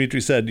 And as Dimitri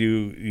said,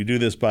 you do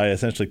this by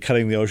essentially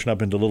cutting the ocean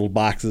up into little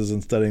boxes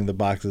and studying the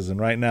boxes.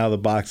 And right now the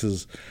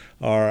boxes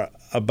are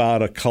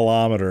about 1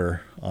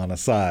 kilometer on a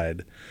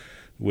side,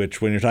 which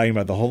when you're talking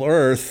about the whole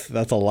Earth,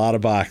 that's a lot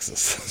of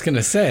boxes. I was going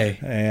to say.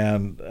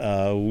 And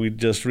we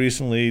just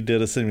recently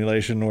did a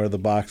simulation where the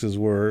boxes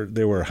were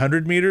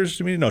 100 meters,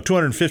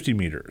 250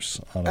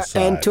 meters on a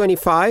side. And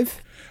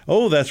 25?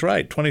 Oh, that's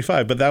right,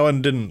 25. But that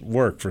one didn't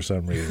work for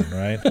some reason,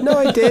 right? No,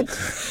 it did.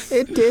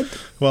 It did.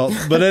 Well,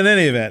 but in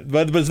any event,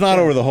 but it's not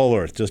over the whole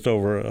Earth, just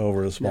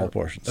over a small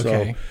portion.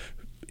 Okay. So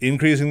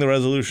increasing the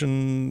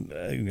resolution,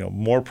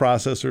 more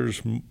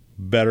processors,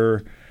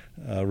 better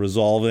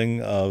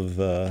resolving of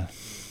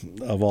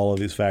all of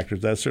these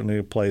factors. That's certainly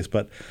a place,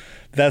 but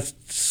that's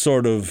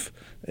sort of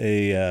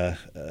a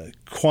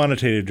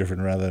quantitative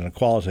difference rather than a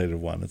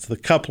qualitative one. It's the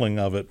coupling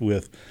of it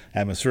with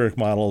atmospheric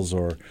models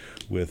or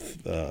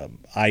with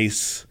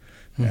ice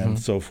and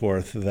so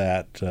forth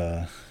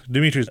that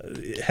Dimitri's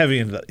heavy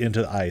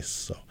into ice.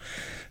 So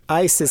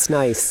ice is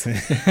nice.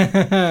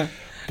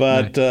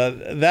 But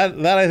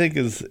that I think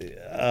is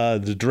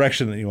the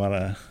direction that you want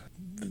to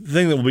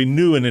thing that will be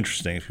new and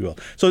interesting, if you will.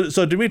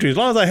 So Dimitri, as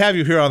long as I have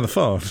you here on the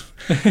phone,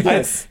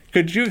 yes.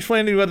 Could you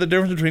explain to me what the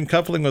difference between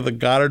coupling with a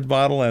Goddard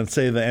model and,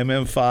 say, the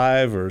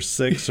MM5 or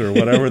 6 or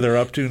whatever they're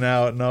up to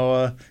now at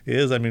NOAA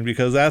is? I mean,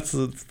 because that's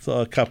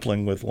a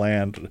coupling with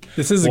land.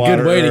 This is water, a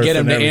good way to get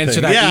him to everything.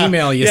 answer that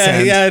email you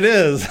sent. Yeah, it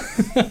is.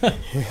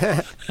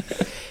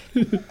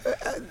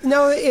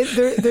 No,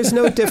 there's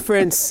no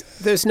difference.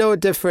 There's no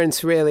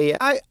difference, really.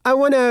 I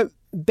want to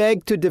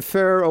beg to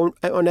differ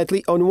on at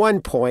least on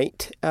one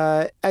point.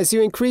 As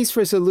you increase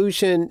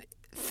resolution,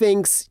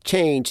 things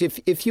change.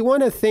 If you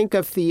want to think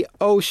of the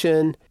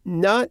ocean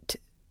not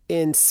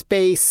in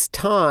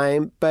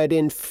space-time, but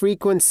in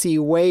frequency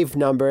wave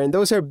number, and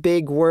those are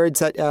big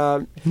words.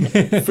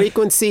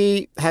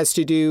 Frequency has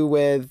to do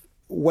with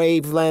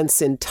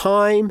wavelengths in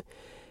time,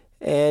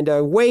 and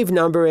wave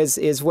number is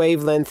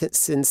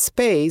wavelengths in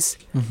space.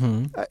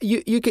 Mm-hmm.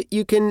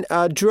 You can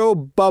draw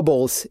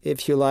bubbles,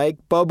 if you like,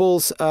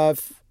 bubbles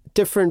of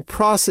different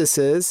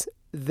processes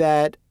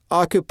that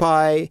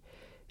occupy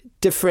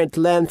different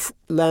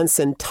lengths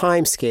and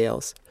time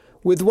scales.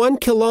 With 1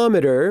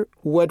 kilometer,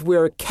 what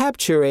we're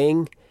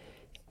capturing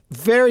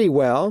very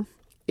well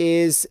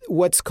is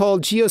what's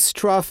called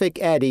geostrophic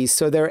eddies.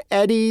 So they're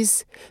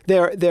eddies,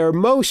 they're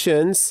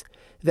motions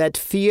that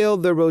feel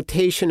the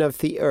rotation of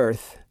the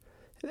Earth.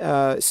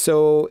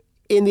 So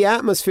in the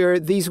atmosphere,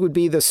 these would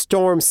be the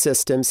storm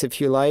systems, if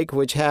you like,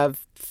 which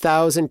have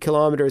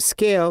 1,000-kilometer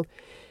scale.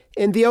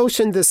 In the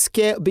ocean, the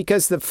scale,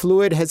 because the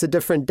fluid has a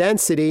different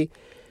density,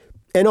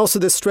 and also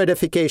the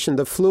stratification,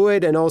 the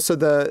fluid, and also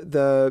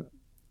the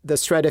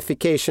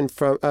stratification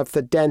of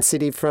the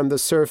density from the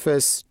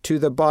surface to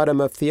the bottom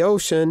of the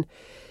ocean,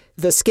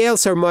 the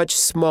scales are much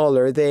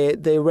smaller.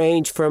 They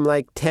range from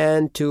like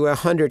 10 to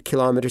 100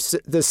 kilometers,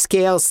 the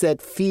scales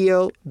that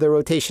feel the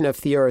rotation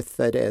of the Earth,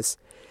 that is.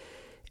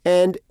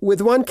 And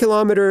with 1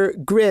 kilometer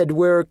grid,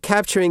 we're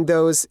capturing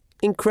those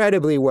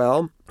incredibly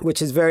well,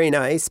 which is very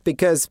nice,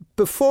 because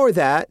before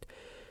that,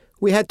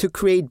 we had to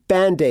create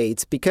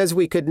Band-Aids. Because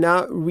we could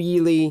not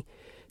really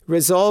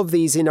resolve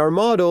these in our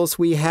models,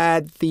 we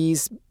had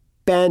these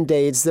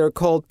Band-Aids. They're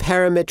called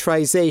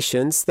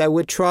parametrizations that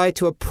would try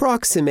to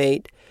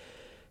approximate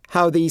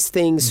how these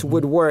things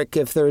would work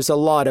if there's a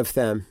lot of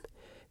them.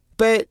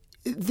 But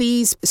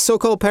these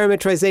so-called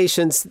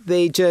parametrizations,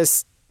 they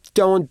just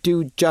don't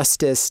do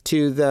justice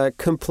to the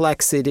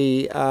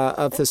complexity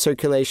of the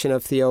circulation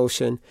of the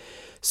ocean.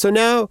 So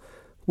now,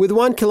 with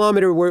 1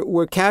 kilometer,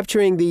 we're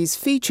capturing these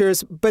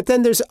features, but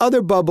then there's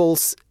other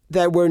bubbles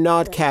that we're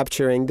not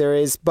capturing. There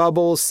is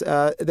bubbles,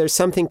 there's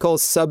something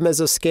called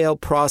submesoscale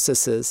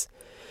processes.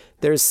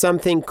 There's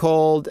something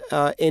called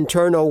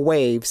internal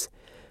waves.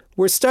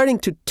 We're starting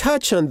to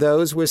touch on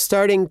those. We're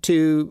starting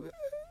to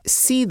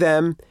see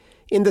them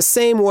in the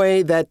same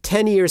way that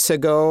 10 years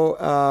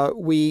ago,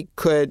 we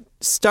could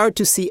start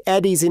to see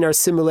eddies in our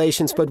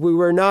simulations, but we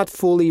were not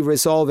fully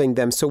resolving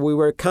them. So we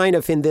were kind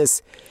of in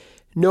this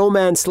no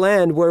man's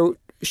land where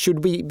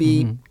should we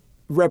be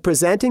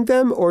representing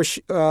them or,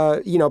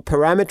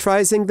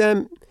 parametrizing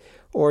them,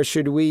 or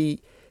should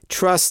we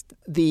trust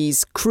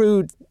these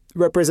crude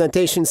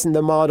representations in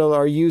the model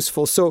are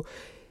useful? So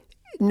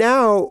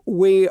now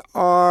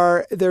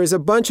there's a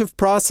bunch of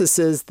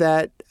processes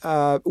that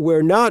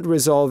we're not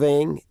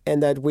resolving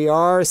and that we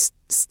are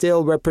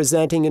still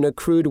representing in a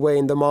crude way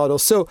in the model.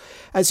 So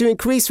as you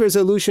increase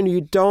resolution,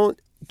 you don't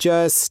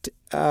just,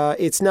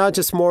 it's not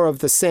just more of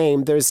the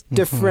same. There's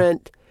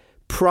different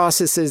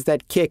processes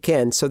that kick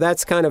in. So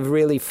that's kind of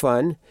really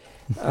fun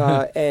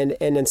and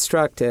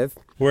instructive.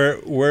 Where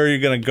are you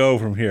going to go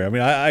from here? I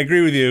mean, I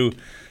agree with you.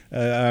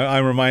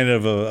 I'm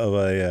reminded of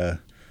a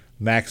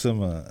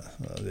maxim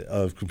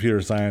of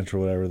computer science or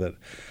whatever, that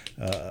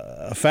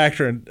a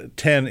factor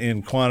 10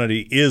 in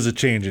quantity is a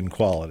change in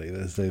quality.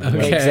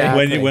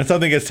 Exactly. When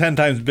something gets 10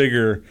 times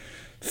bigger,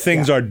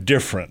 things are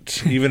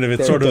different, even if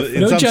it's sort of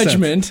in no some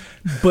judgment,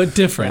 sense. But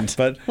different.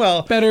 But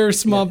well, better,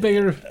 small,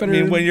 bigger, better. I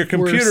mean, when your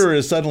computer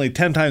worse. is suddenly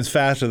 10 times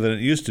faster than it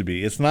used to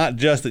be, it's not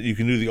just that you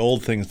can do the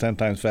old things 10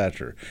 times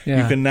faster.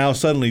 Yeah. You can now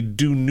suddenly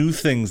do new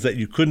things that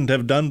you couldn't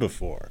have done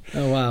before.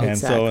 Oh wow! And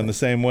Exactly. so, in the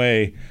same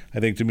way, I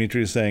think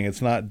Dimitri is saying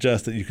it's not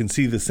just that you can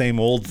see the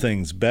same old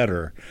things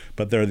better,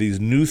 but there are these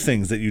new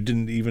things that you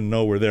didn't even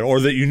know were there,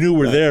 or that you knew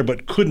were there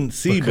but couldn't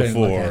see couldn't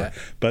look before. at.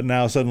 But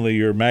now suddenly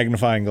your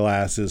magnifying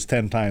glass is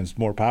 10 times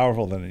more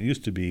powerful than it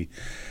used to be,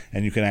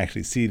 and you can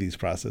actually see these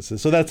processes.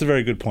 So that's a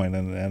very good point,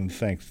 and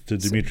thanks to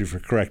Dimitri for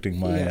correcting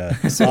my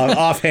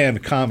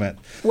offhand comment.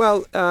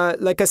 Well,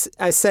 like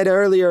I said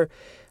earlier,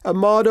 a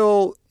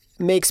model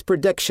makes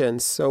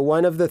predictions. So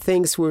one of the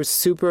things we're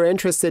super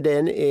interested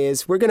in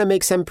is we're going to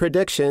make some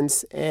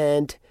predictions,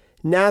 and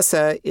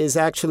NASA is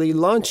actually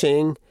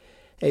launching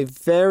a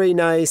very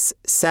nice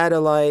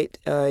satellite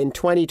in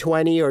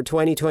 2020 or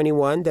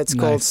 2021 that's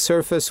called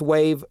Surface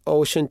Wave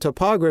Ocean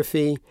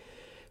Topography.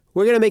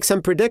 We're going to make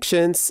some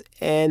predictions,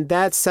 and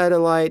that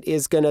satellite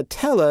is going to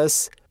tell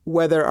us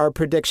whether our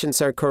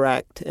predictions are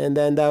correct. And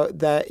then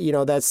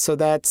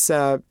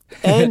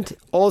and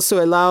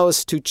also allow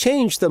us to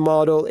change the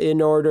model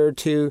in order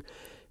to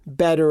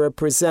better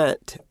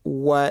represent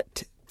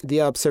what the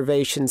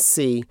observations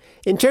see.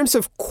 In terms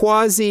of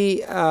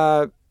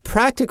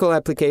quasi-practical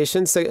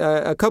applications,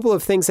 a couple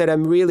of things that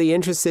I'm really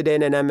interested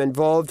in and I'm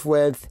involved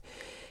with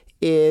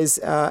is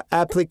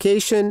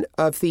application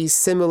of these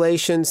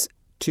simulations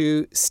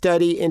to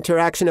study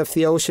interaction of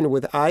the ocean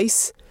with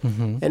ice.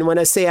 And when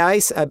I say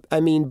ice, I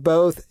mean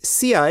both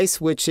sea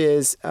ice, which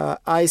is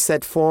ice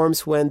that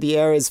forms when the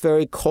air is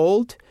very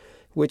cold,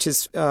 which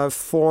is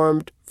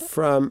formed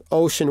from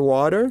ocean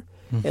water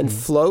and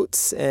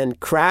floats and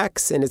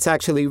cracks, and it's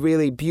actually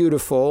really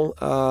beautiful,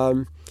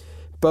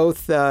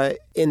 both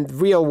in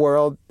real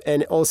world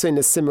and also in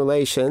the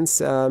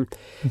simulations.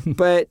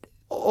 But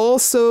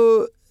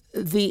also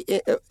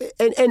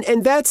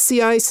and that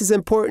sea ice is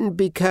important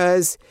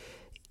because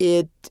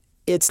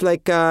it's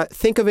like,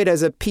 think of it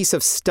as a piece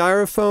of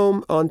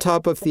styrofoam on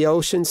top of the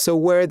ocean. So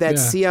where that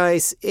sea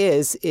ice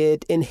is,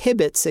 it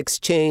inhibits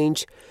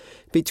exchange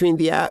between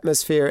the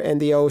atmosphere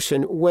and the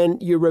ocean. When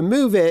you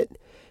remove it,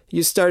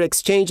 you start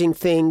exchanging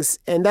things,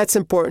 and that's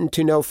important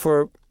to know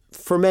for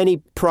many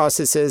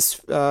processes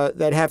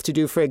that have to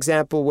do, for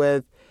example,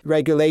 with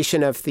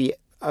regulation of the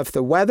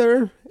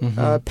weather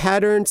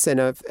patterns and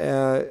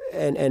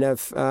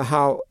of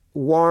how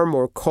warm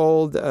or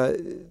cold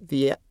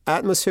the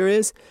atmosphere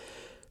is.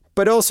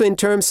 But also in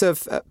terms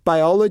of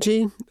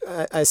biology,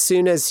 as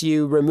soon as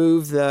you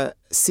remove the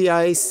sea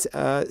ice,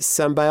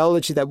 some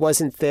biology that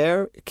wasn't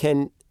there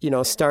can,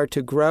 start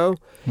to grow.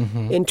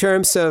 In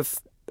terms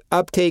of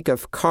uptake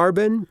of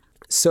carbon,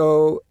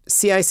 so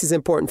sea ice is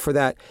important for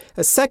that.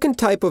 A second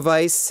type of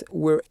ice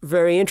we're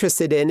very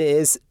interested in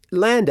is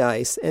land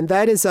ice, and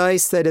that is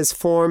ice that is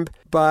formed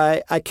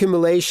by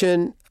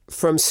accumulation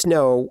from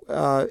snow.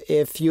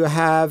 If you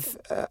have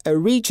a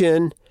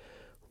region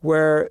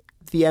where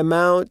the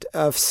amount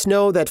of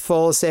snow that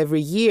falls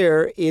every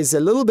year is a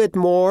little bit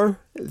more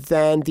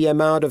than the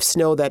amount of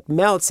snow that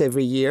melts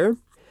every year,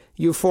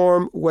 you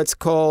form what's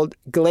called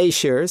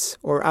glaciers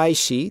or ice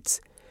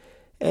sheets.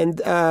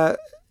 And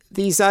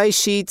these ice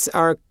sheets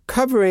are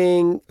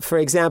covering, for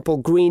example,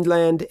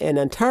 Greenland and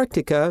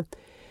Antarctica,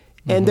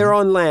 and they're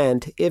on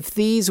land. If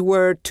these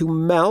were to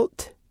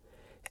melt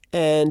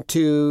and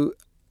to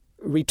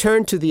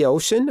return to the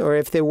ocean, or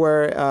if they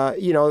were,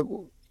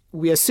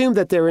 we assume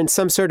that they're in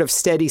some sort of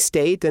steady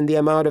state, and the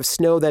amount of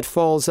snow that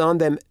falls on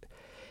them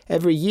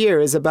every year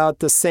is about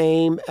the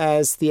same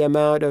as the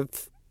amount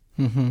of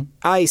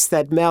ice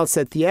that melts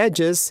at the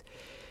edges.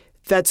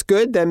 That's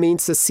good. That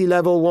means the sea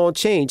level won't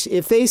change.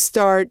 If they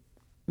start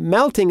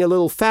melting a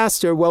little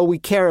faster, well, we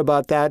care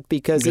about that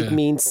because it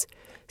means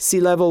sea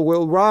level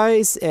will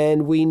rise,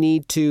 and we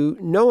need to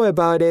know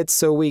about it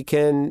so we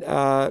can,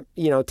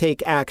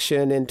 take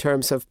action in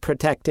terms of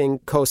protecting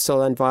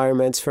coastal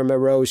environments from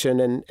erosion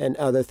and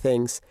other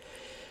things.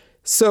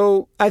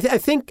 So I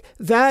think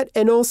that,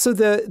 and also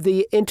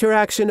the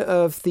interaction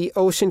of the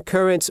ocean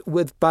currents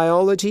with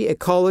biology,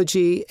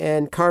 ecology,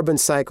 and carbon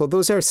cycle,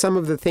 those are some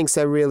of the things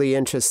that really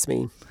interest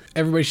me.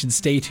 Everybody should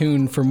stay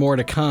tuned for more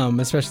to come,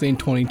 especially in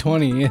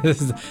 2020,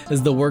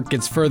 as the work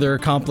gets further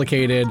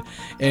complicated,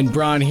 and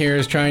Bron here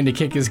is trying to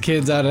kick his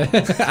kids out of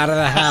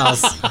the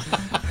house.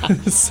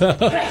 So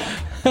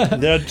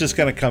they're just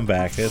going to come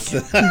back.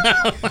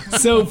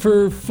 So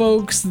for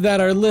folks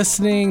that are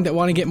listening that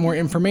want to get more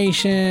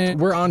information,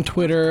 we're on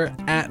Twitter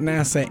at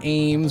NASA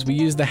Ames. We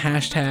use the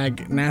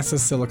hashtag NASA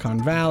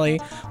Silicon Valley.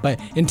 But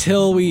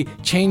until we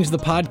change the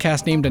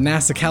podcast name to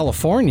NASA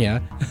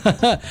California,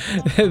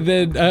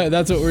 then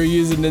that's what we're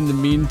using in the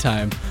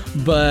meantime.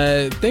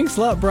 But thanks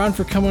a lot, Bron,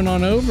 for coming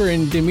on over.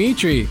 And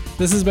Dimitri,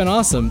 this has been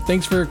awesome.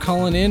 Thanks for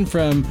calling in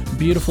from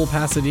beautiful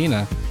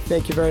Pasadena.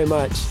 Thank you very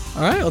much.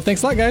 All right. Well,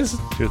 thanks a lot, guys.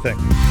 Sure thing.